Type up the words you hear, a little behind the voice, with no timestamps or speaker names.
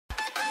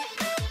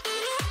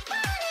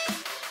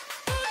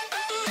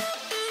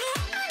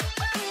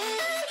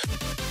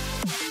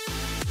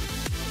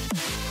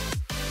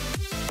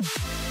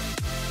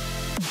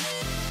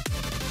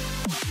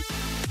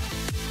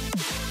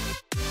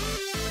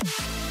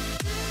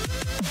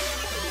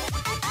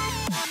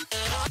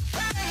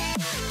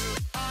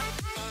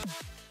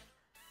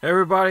Hey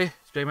everybody,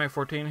 it's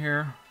JMac14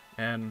 here,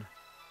 and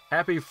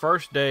happy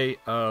first day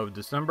of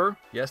December.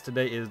 Yes,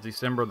 today is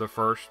December the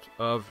 1st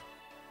of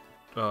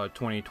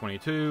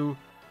 2022.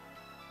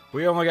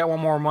 We only got one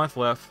more month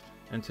left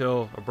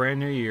until a brand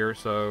new year,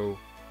 so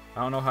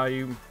I don't know how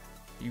you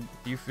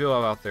feel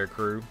out there,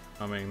 crew.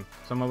 I mean,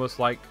 some of us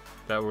like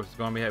that was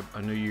going to be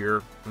a new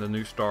year, and a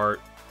new start,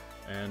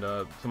 and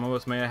some of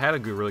us may have had a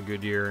really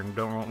good year and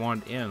don't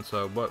want it to end.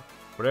 So, but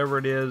whatever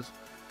it is,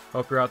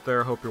 hope you're out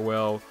there, hope you're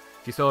well.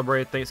 If you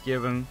celebrated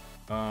Thanksgiving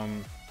not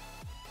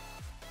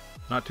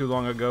too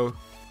long ago,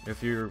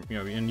 if you're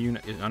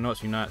I know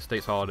it's United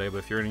States holiday, but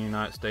if you're in the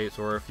United States,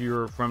 or if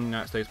you're from the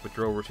United States but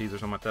you're overseas or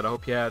something like that, I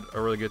hope you had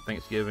a really good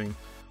Thanksgiving.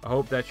 I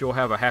hope that you'll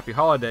have a happy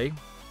holiday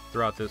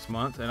throughout this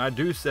month, and I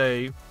do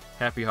say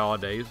happy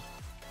holidays.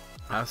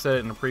 I said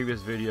it in a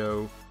previous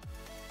video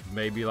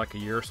maybe like a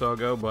year or so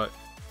ago, but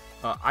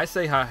I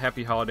say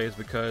happy holidays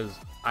because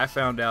I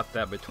found out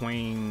that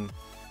between,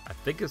 I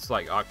think it's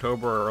like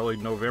October or early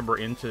November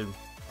into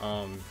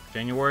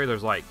January,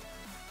 there's like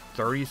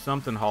 30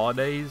 something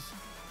holidays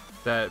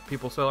that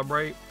people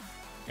celebrate,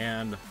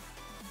 and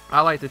I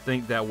like to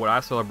think that what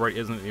I celebrate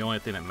isn't the only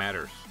thing that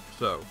matters.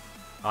 So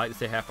I like to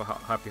say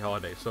happy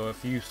holidays. So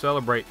if you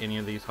celebrate any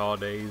of these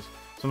holidays,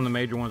 some of the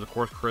major ones, of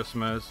course,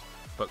 Christmas,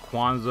 but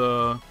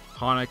Kwanzaa,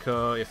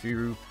 Hanukkah, if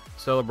you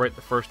celebrate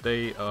the first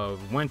day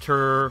of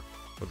winter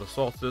with the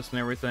solstice and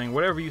everything,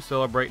 whatever you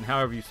celebrate and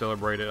however you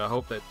celebrate it, I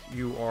hope that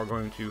you are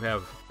going to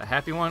have a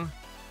happy one,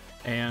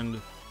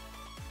 and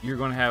you're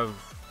going to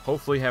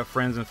hopefully have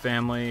friends and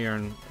family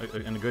and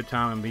a good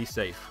time and be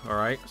safe.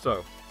 Alright,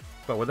 so,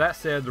 but with that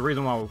said, the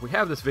reason why we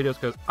have this video is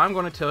because I'm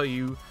going to tell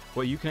you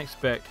what you can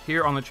expect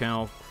here on the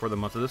channel for the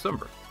month of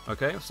December.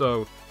 Okay,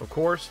 so of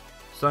course,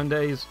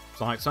 Sundays,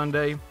 Sonic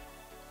Sunday,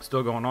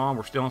 still going on.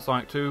 We're still in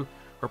Sonic 2.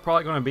 We're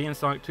probably going to be in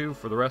Sonic 2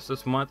 for the rest of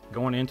this month,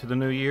 going into the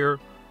new year.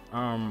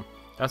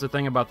 That's the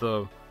thing about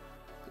the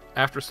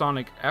after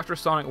Sonic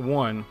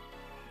 1,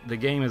 the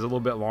game is a little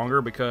bit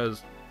longer,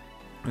 because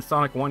in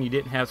Sonic 1 you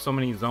didn't have so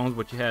many zones,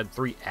 but you had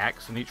 3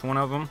 acts in each one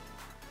of them.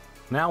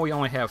 Now we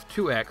only have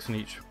 2 acts in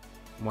each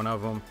one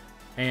of them,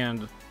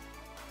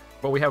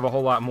 but we have a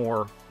whole lot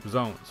more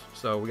zones.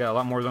 So we got a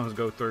lot more zones to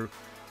go through.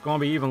 It's going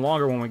to be even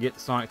longer when we get to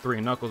Sonic 3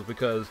 and Knuckles,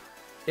 because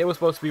it was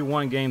supposed to be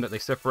one game that they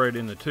separated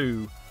into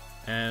 2,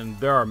 and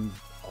there are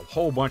a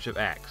whole bunch of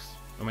acts.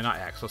 I mean, not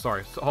acts, so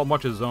sorry, it's a whole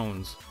bunch of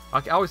zones. I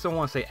always don't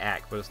want to say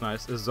act, but it's not,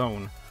 it's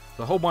zone.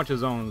 There's a whole bunch of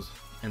zones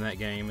in that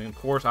game, and of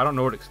course, I don't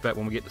know what to expect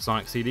when we get to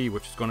Sonic CD,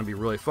 which is going to be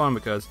really fun,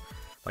 because,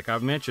 like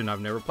I've mentioned,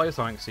 I've never played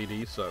Sonic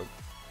CD, so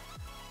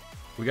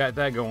we got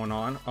that going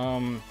on.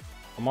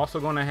 I'm also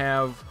going to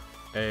have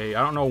I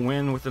don't know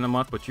when within the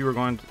month, but you are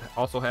going to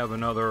also have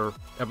another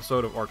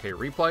episode of Arcade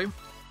Replay.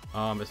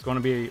 It's going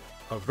to be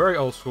a very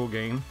old school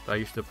game that I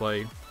used to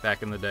play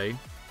back in the day,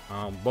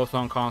 both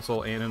on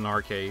console and in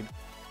arcade.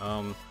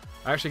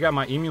 I actually got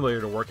my emulator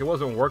to work. It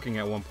wasn't working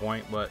at one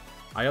point, but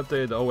I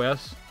updated the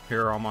OS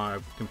here on my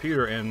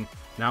computer, and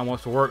now it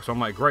wants to work. So I'm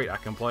like, great, I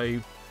can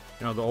play,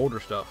 the older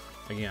stuff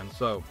again.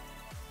 So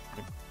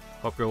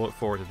hope you'll look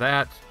forward to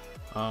that.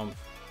 A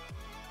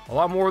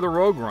lot more of the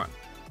Rogue Run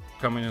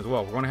coming as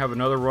well. We're going to have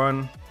another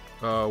run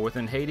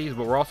within Hades,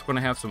 but we're also going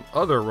to have some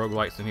other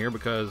roguelites in here,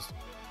 because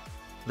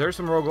there's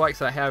some roguelites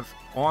that I have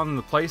on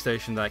the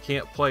PlayStation that I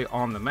can't play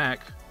on the Mac,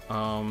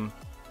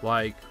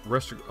 like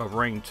Risk of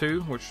Rain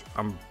 2, which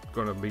I'm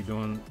going to be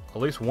doing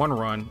at least one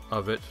run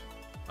of it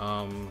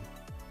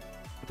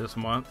this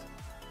month.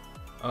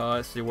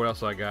 Let's see what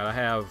else I got. I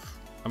have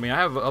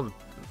other,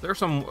 there's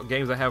some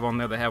games I have on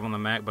there that I have on the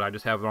Mac, but I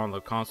just have it on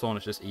the console, and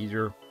it's just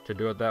easier to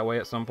do it that way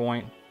at some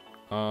point.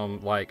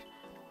 Like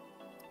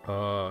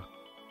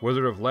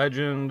Wizard of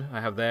Legend, I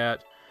have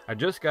that. I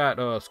just got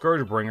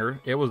Scourgebringer.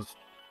 It was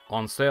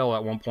on sale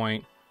at one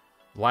point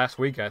last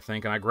week, I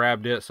think, and I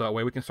grabbed it so that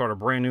way we can start a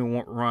brand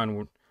new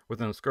run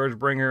within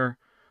Scourgebringer.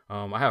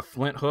 I have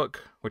Flint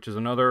Hook, which is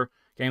another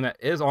game that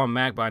is on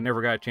Mac, but I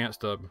never got a chance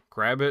to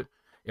grab it.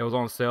 It was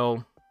on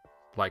sale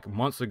like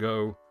months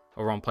ago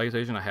over on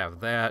PlayStation. I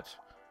have that,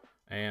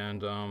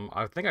 and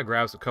I think I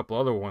grabbed a couple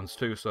other ones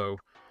too, so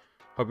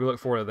hope you look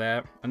forward to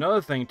that.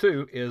 Another thing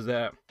too is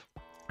that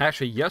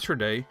actually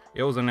yesterday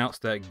it was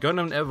announced that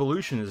Gundam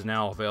Evolution is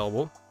now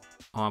available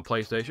on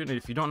PlayStation. And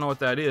if you don't know what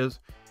that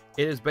is,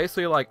 it is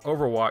basically like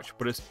Overwatch,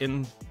 but it's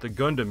in the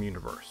Gundam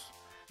universe.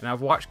 And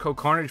I've watched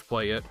Carnage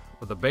play it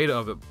with a beta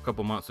of it a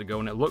couple months ago,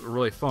 and it looked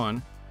really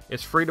fun.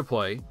 It's free to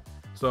play,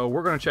 so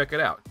we're going to check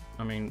it out.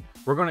 I mean,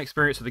 we're going to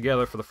experience it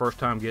together for the first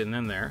time getting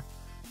in there,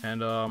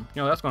 and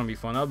that's going to be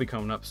fun. That'll be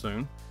coming up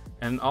soon.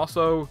 And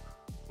also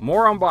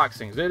more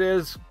unboxings. It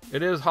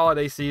is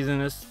holiday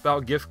season. It's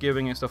about gift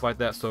giving and stuff like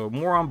that, so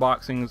more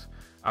unboxings.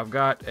 I've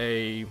got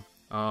a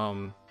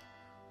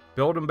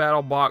Build and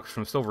Battle box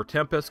from Silver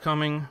Tempest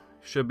coming.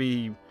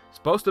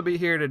 Supposed to be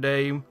here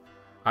today.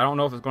 I don't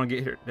know if it's going to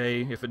get here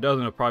today. If it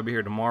doesn't, it'll probably be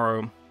here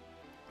tomorrow.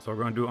 So we're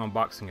going to do an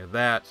unboxing of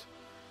that.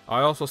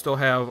 I also still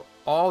have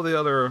all the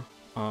other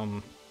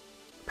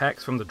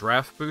packs from the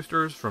draft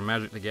boosters from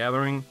Magic the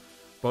Gathering,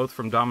 both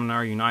from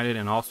Dominaria United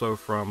and also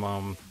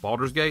from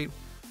Baldur's Gate.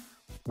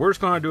 we're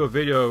just going to do a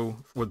video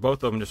with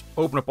both of them, just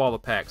open up all the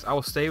packs. I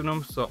was saving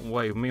them so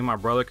way me and my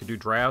brother could do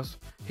drafts.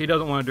 He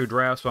doesn't want to do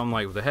drafts, so I'm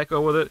like, the heck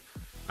with it.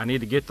 I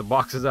need to get the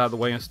boxes out of the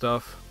way and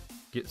stuff,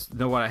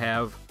 know what I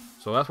have.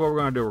 So that's what we're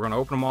going to do. We're going to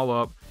open them all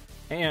up.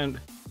 And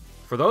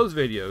for those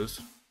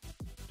videos,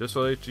 just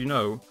so that you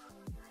know,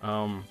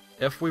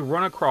 if we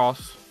run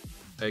across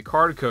a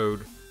card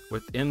code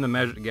within the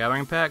Magic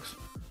Gathering packs,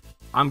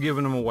 I'm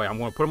giving them away. I'm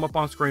going to put them up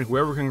on screen.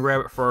 Whoever can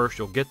grab it first,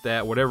 you'll get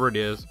that, whatever it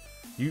is.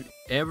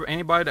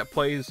 Anybody that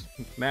plays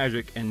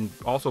Magic and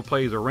also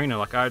plays Arena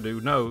like I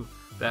do know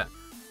that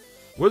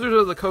Wizards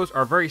of the Coast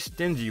are very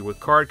stingy with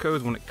card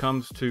codes when it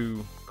comes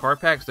to card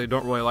packs. They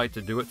don't really like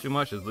to do it too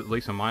much, at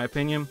least in my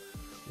opinion.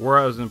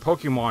 Whereas in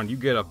Pokemon, you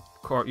get a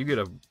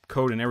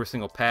code in every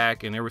single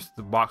pack and every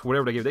box,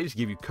 whatever they give. They just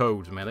give you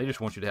codes, man. They just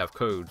want you to have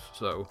codes.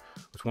 So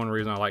it's one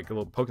reason I like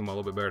Pokemon a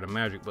little bit better than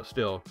Magic, but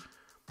still.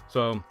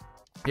 So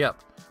yeah,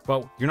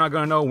 but you're not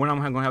going to know when I'm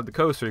going to have the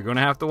code, so you're going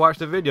to have to watch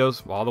the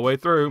videos all the way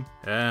through.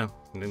 Yeah,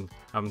 and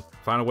I'm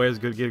finding ways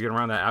to get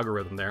around that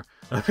algorithm there.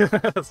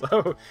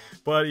 So,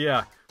 but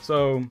yeah,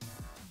 so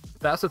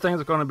that's the things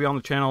that are going to be on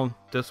the channel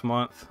this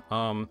month.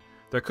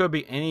 There could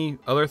be any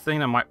other thing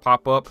that might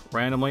pop up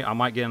randomly. I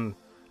might get an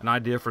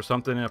idea for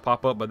something and it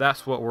pop up, but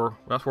that's where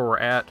we're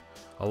at.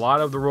 A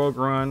lot of the Rogue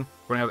Run.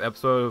 We're going to have an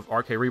episode of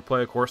Arcade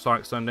Replay, of course,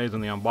 Sonic Sundays,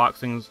 and the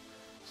unboxings.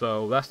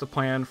 So that's the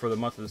plan for the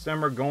month of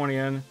December, going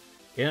in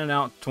and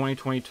out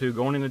 2022,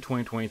 going into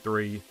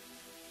 2023.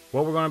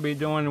 What we're going to be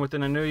doing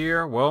within the new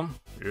year? Well,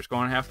 you're just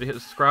going to have to hit the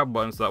subscribe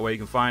button so that way you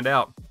can find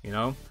out. You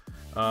know,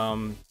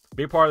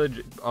 be a part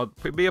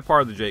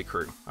of the J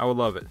Crew. I would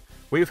love it.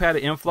 We've had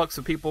an influx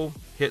of people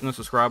hitting the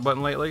subscribe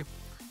button lately,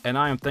 and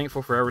I am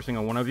thankful for every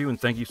single one of you. And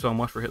thank you so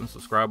much for hitting the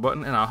subscribe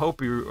button. And I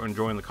hope you're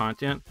enjoying the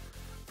content.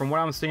 From what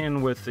I'm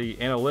seeing with the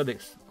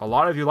analytics, a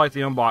lot of you like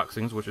the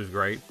unboxings, which is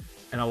great,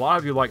 and a lot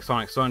of you like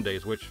Sonic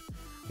Sundays, which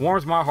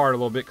warms my heart a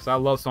little bit because I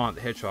love Sonic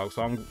the Hedgehog.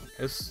 So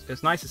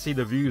it's nice to see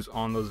the views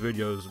on those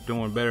videos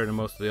doing better than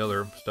most of the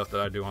other stuff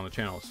that I do on the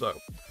channel. So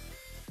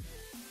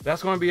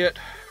that's going to be it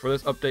for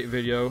this update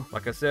video.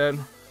 Like I said,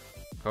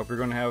 hope you're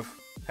going to have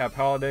happy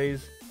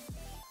holidays.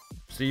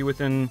 See you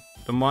within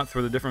the month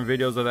for the different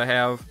videos that I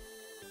have,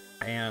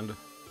 and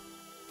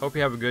hope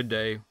you have a good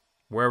day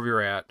wherever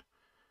you're at.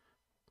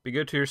 Be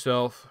good to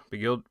yourself. Be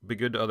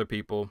good to other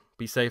people.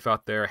 Be safe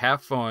out there.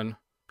 Have fun,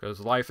 because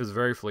life is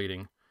very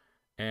fleeting.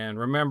 And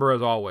remember,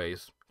 as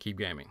always, keep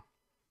gaming.